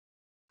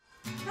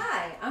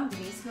I'm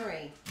Denise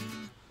Marie.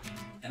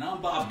 And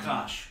I'm Bob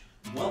Kosh.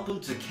 Welcome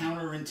to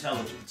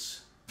Counterintelligence.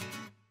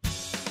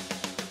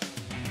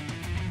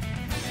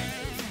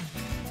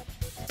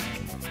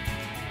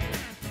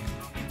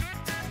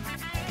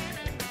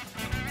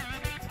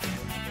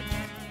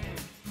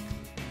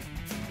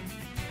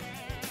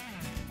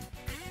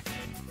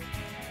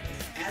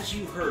 As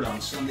you heard on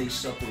Sunday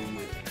Supper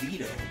with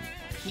Vito,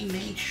 he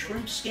made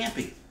shrimp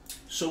scampi.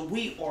 So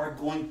we are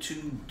going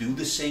to do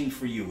the same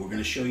for you. We're going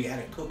to show you how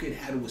to cook it,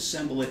 how to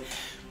assemble it.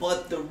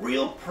 But the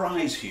real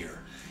prize here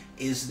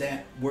is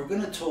that we're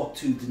going to talk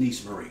to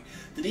Denise Marie.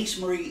 Denise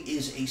Marie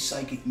is a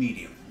psychic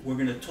medium. We're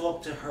going to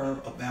talk to her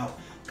about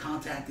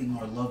contacting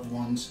our loved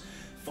ones,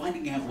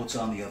 finding out what's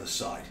on the other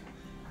side.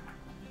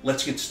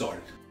 Let's get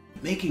started.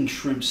 Making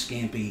shrimp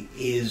scampi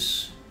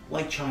is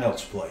like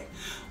child's play.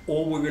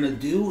 All we're going to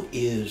do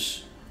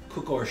is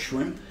cook our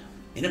shrimp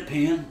in a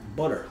pan,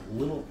 butter, a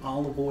little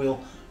olive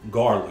oil,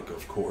 garlic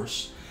of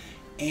course,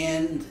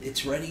 and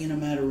it's ready in a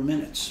matter of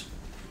minutes.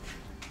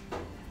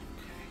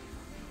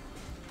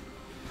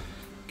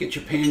 Get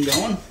your pan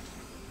going.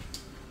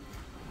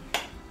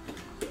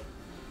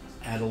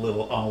 Add a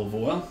little olive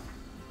oil.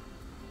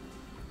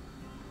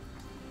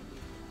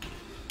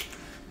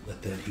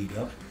 Let that heat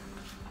up.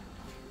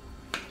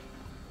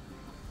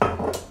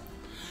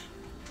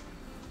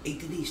 Hey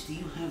Denise, do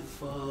you have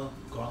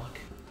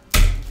garlic?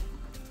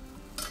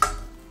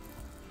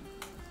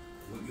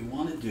 What you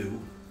want to do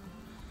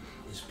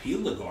is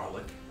peel the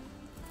garlic,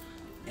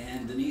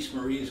 and Denise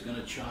Marie is going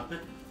to chop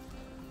it.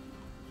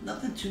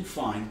 Nothing too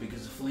fine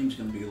because the flame's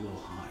going to be a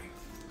little high.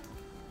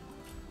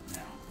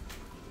 Now,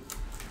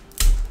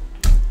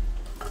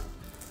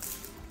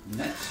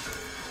 next,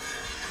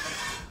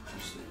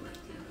 stay right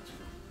there.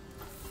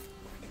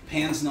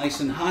 Pan's nice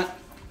and hot.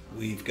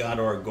 We've got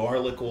our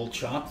garlic all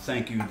chopped.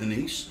 Thank you,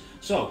 Denise.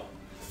 So,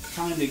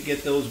 time to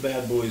get those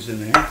bad boys in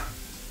there.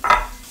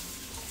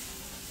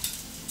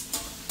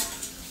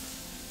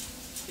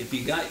 If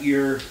you got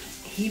your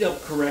heat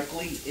up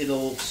correctly,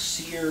 it'll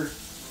sear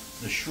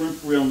the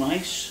shrimp real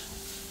nice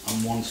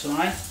on one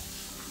side.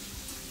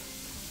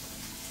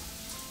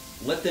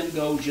 Let them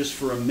go just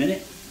for a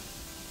minute.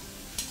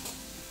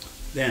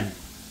 Then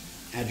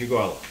add your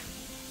garlic.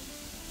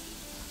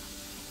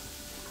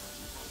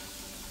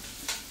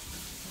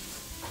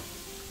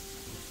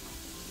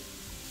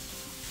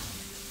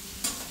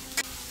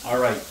 All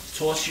right,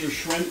 toss your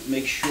shrimp,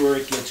 make sure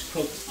it gets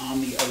cooked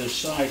on the other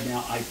side.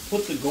 Now, I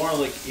put the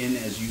garlic in,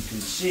 as you can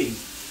see,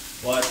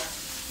 but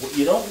what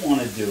you don't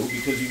want to do,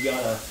 because you've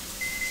got a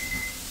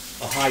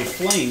high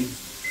flame,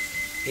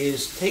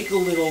 is take a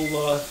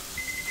little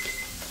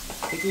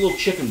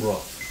chicken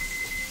broth.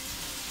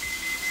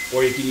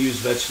 Or you can use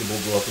vegetable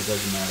broth, it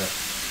doesn't matter.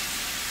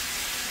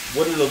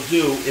 What it'll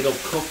do, it'll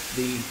cook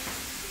the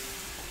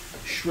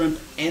shrimp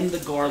and the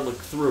garlic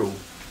through.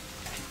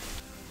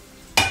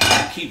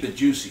 Keep it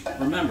juicy.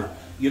 Remember,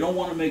 you don't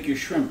want to make your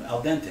shrimp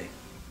al dente.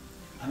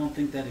 I don't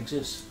think that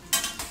exists.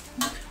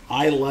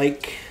 I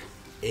like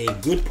a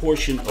good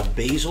portion of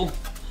basil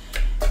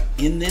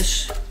in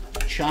this.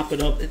 Chop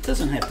it up. It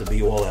doesn't have to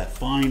be all that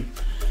fine,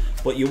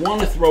 but you want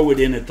to throw it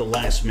in at the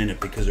last minute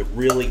because it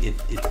really, it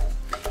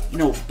you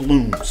know,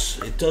 blooms.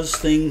 It does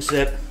things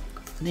that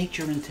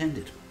nature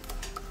intended.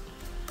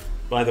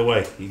 By the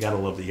way, you gotta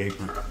love the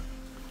apron.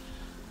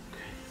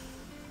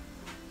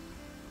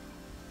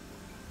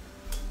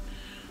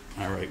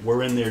 All right,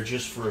 we're in there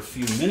just for a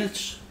few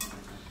minutes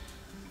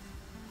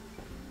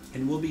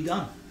and we'll be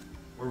done.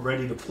 We're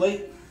ready to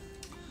plate.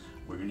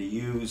 We're going to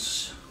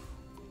use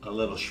a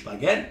little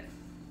spaghetti.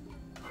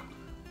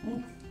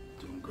 Oh,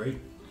 doing great.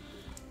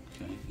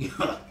 Okay.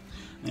 Yeah.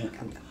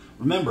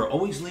 Remember,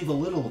 always leave a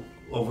little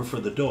over for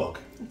the dog.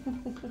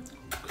 Okay.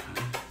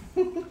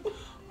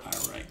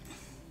 All right.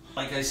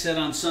 Like I said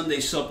on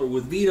Sunday Supper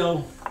with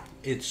Vito,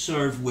 it's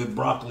served with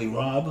broccoli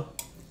rabe.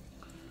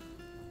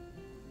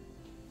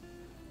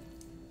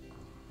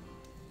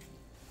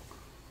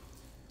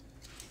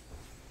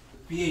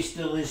 Pièce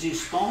de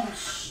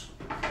résistance.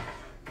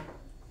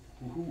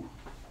 Ooh,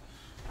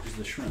 here's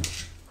the shrimp.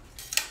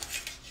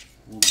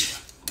 Oh yeah,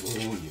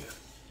 oh yeah.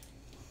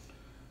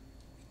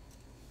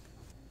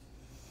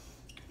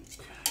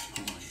 Okay, I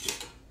want to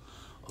get,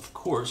 of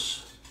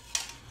course,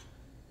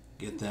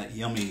 get that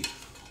yummy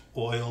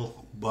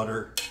oil,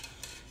 butter,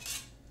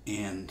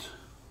 and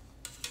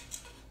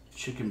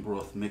chicken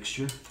broth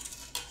mixture.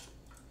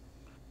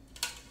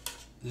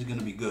 This is going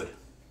to be good.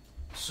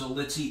 So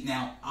let's eat.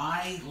 Now,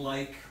 I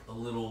like a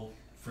little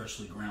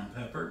freshly ground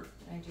pepper.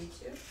 I do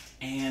too.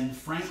 And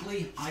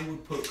frankly, I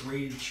would put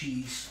grated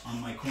cheese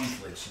on my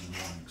cornflakes in the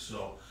morning.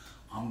 So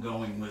I'm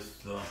going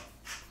with a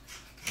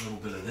little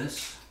bit of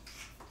this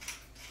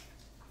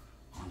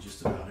on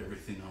just about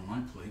everything on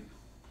my plate.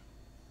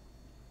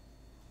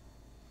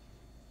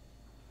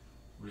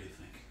 What do you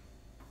think?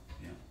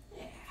 Yeah?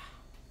 Yeah,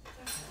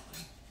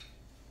 definitely.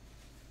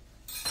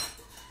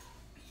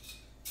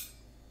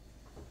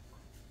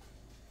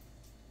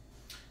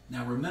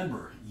 Now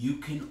remember, you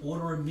can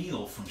order a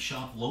meal from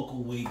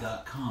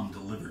shoplocalway.com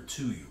delivered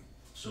to you.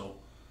 So,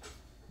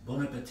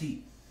 bon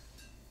appetit.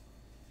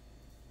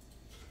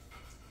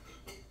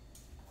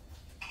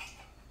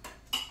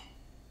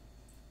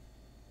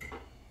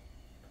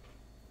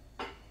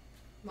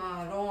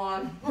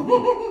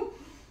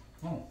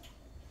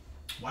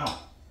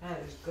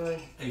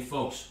 Hey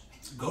folks,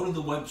 go to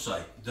the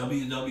website,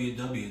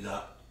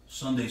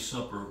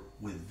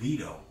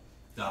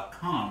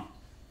 www.sundaysupperwithvito.com,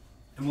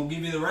 and we'll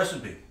give you the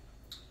recipe.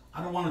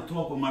 I don't want to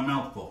talk with my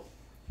mouth full.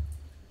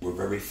 We're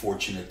very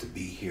fortunate to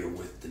be here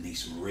with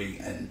Denise Marie,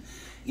 and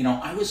you know,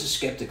 I was a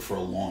skeptic for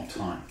a long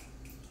time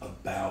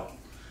about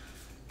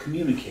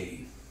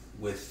communicating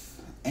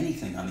with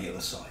anything on the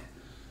other side.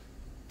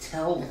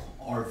 Tell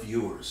our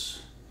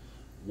viewers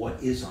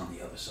what is on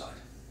the other side.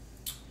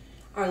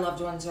 Our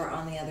loved ones are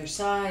on the other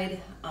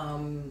side.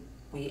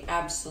 We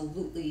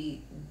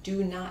absolutely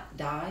do not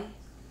die.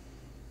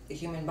 The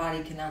human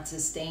body cannot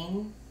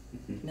sustain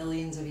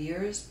millions of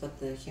years, but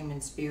the human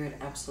spirit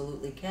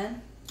absolutely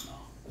can.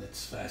 Oh,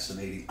 that's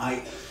fascinating.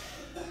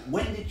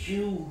 When did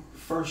you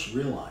first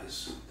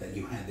realize that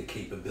you had the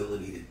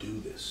capability to do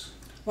this?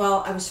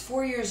 Well, I was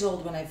 4 years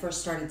old when I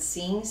first started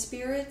seeing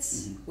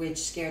spirits, which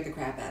scared the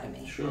crap out of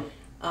me. Sure.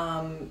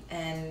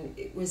 And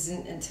it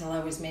wasn't until I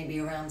was maybe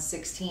around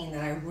 16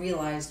 that I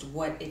realized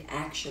what it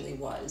actually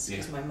was,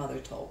 because my mother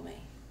told me.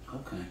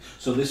 Okay.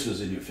 So this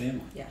was in your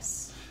family?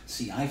 Yes.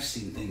 See, I've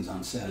seen things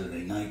on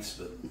Saturday nights,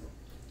 but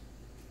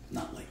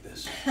not like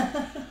this.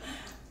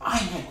 I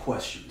had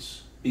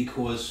questions,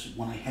 because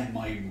when I had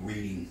my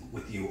reading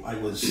with you,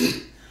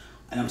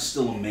 and I'm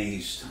still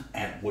amazed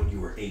at what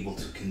you were able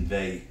to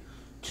convey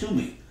to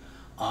me.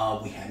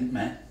 We hadn't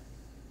met,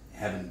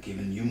 haven't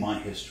given you my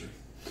history,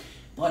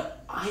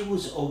 but I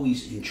was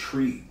always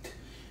intrigued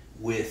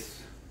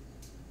with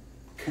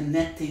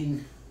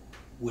connecting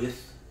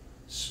with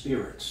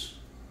spirits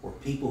or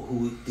people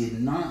who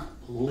did not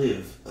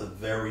live a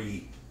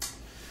very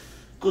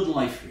good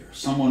life here.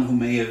 Someone who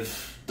may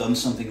have done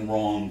something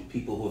wrong,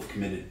 people who have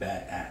committed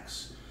bad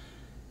acts.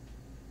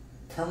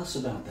 Tell us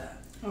about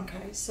that.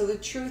 Okay, so the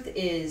truth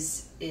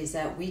is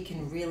that we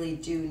can really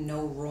do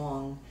no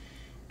wrong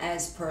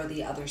as per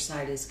the other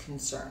side is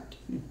concerned.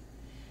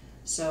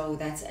 So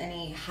that's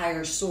any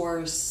higher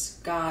source,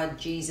 God,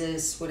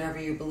 Jesus, whatever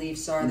your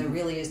beliefs are. There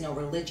really is no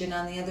religion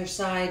on the other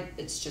side.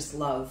 It's just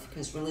love,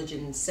 because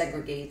religion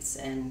segregates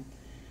and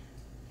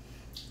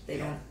they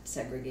don't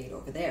segregate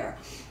over there.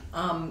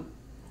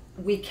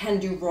 We can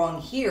do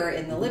wrong here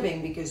in the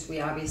living because we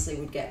obviously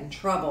would get in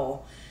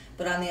trouble.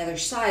 But on the other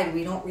side,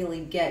 we don't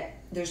really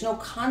there's no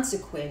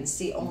consequence.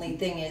 The only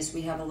thing is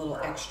we have a little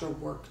extra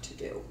work to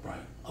do.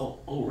 Right. Oh,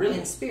 really?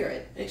 In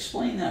spirit.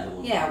 Explain that a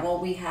little bit. Yeah, well,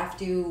 we have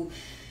to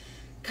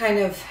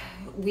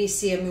we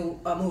see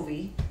a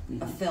movie,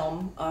 a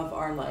film of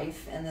our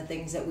life and the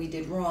things that we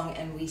did wrong,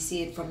 and we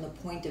see it from the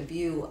point of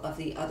view of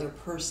the other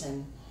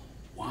person.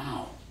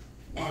 Wow.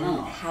 And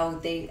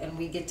and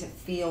we get to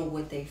feel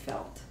what they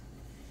felt.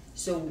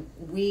 So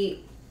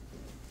we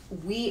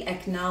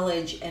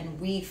acknowledge and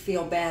we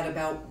feel bad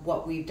about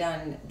what we've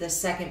done the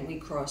second we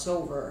cross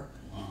over.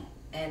 Wow.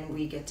 And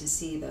we get to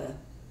see the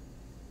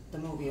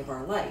movie of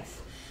our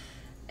life.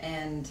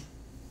 And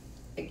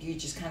you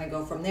just kind of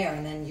go from there,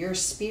 and then your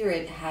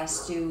spirit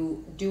has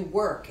to do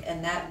work,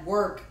 and that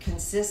work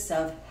consists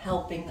of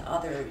helping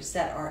others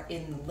that are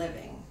in the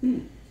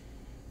living.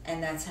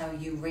 And that's how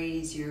you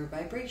raise your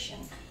vibration.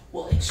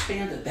 Well,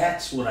 expand it.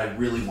 That's what I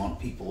really want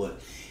people to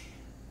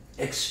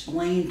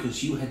explain,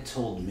 because you had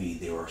told me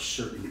there are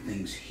certain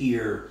things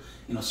here,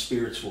 you know,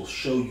 spirits will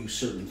show you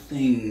certain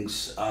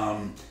things.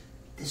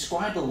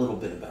 Describe a little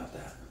bit about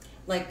that.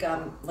 Like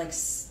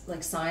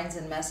signs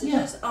and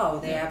messages. Yeah. Oh,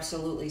 they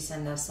absolutely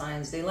send us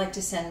signs. They like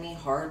to send me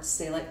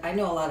hearts. I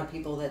know a lot of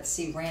people that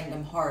see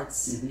random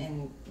hearts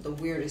in the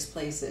weirdest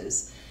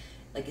places,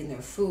 like in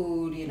their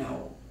food, you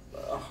know,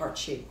 a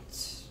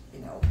heart-shaped, you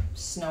know,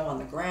 snow on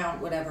the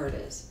ground, whatever it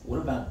is. What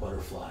about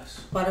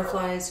butterflies?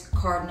 Butterflies,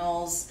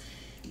 cardinals,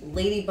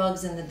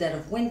 ladybugs in the dead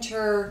of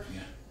winter,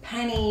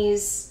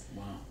 pennies.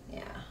 Wow.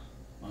 Yeah.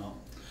 Well,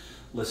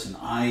 listen,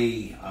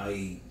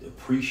 I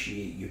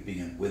appreciate you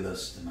being with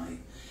us tonight,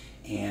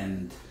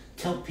 and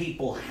tell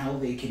people how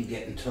they can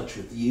get in touch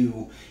with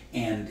you.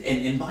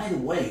 And by the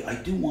way, I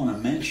do want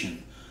to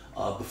mention,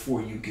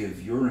 before you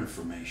give your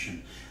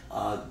information,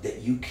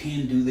 that you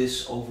can do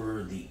this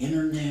over the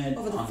internet,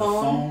 over the on phone.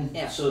 the phone.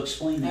 Yeah. So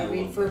explain that. I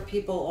read for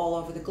people all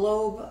over the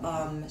globe,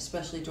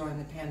 especially during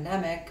the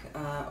pandemic.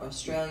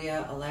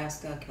 Australia,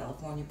 Alaska,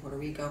 California, Puerto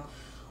Rico,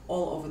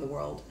 all over the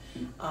world.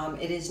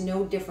 It is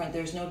no different.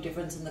 There's no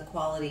difference in the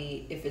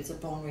quality if it's a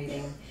phone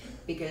reading,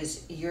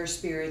 because your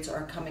spirits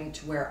are coming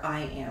to where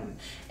I am.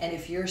 And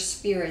if your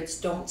spirits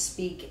don't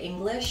speak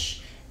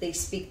English, they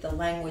speak the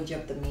language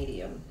of the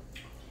medium.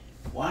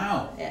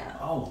 Wow. Yeah.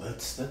 Oh,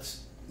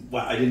 that's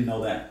wow, I didn't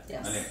know that.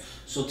 Yes.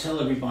 So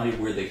tell everybody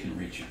where they can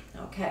reach you.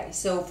 Okay,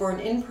 so for an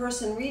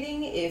in-person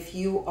reading, if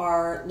you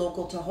are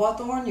local to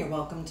Hawthorne, you're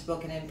welcome to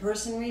book an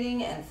in-person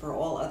reading, and for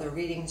all other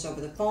readings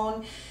over the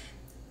phone,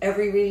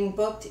 every reading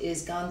booked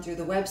is gone through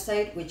the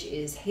website, which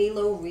is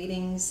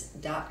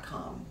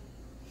haloreadings.com.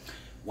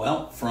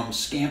 Well, from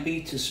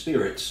Scampi to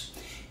spirits,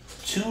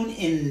 tune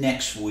in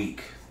next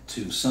week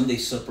to Sunday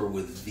Supper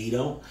with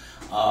Vito.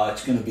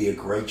 It's going to be a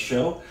great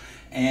show,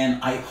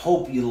 and I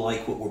hope you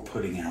like what we're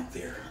putting out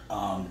there.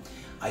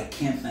 I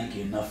can't thank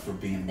you enough for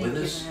being with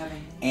us. Thank you for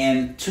having me.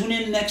 And tune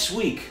in next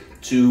week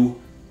to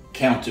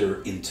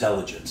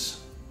counterintelligence.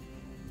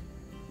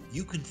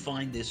 You can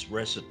find this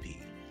recipe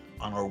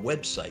on our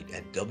website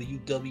at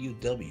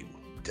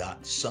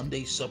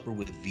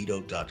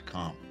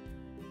www.sundaysupperwithvito.com.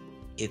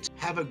 It's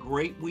have a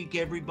great week,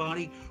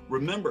 everybody.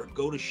 Remember,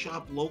 go to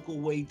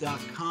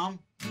shoplocalway.com.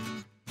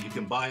 You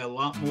can buy a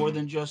lot more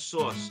than just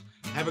sauce.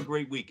 Have a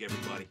great week,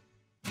 everybody.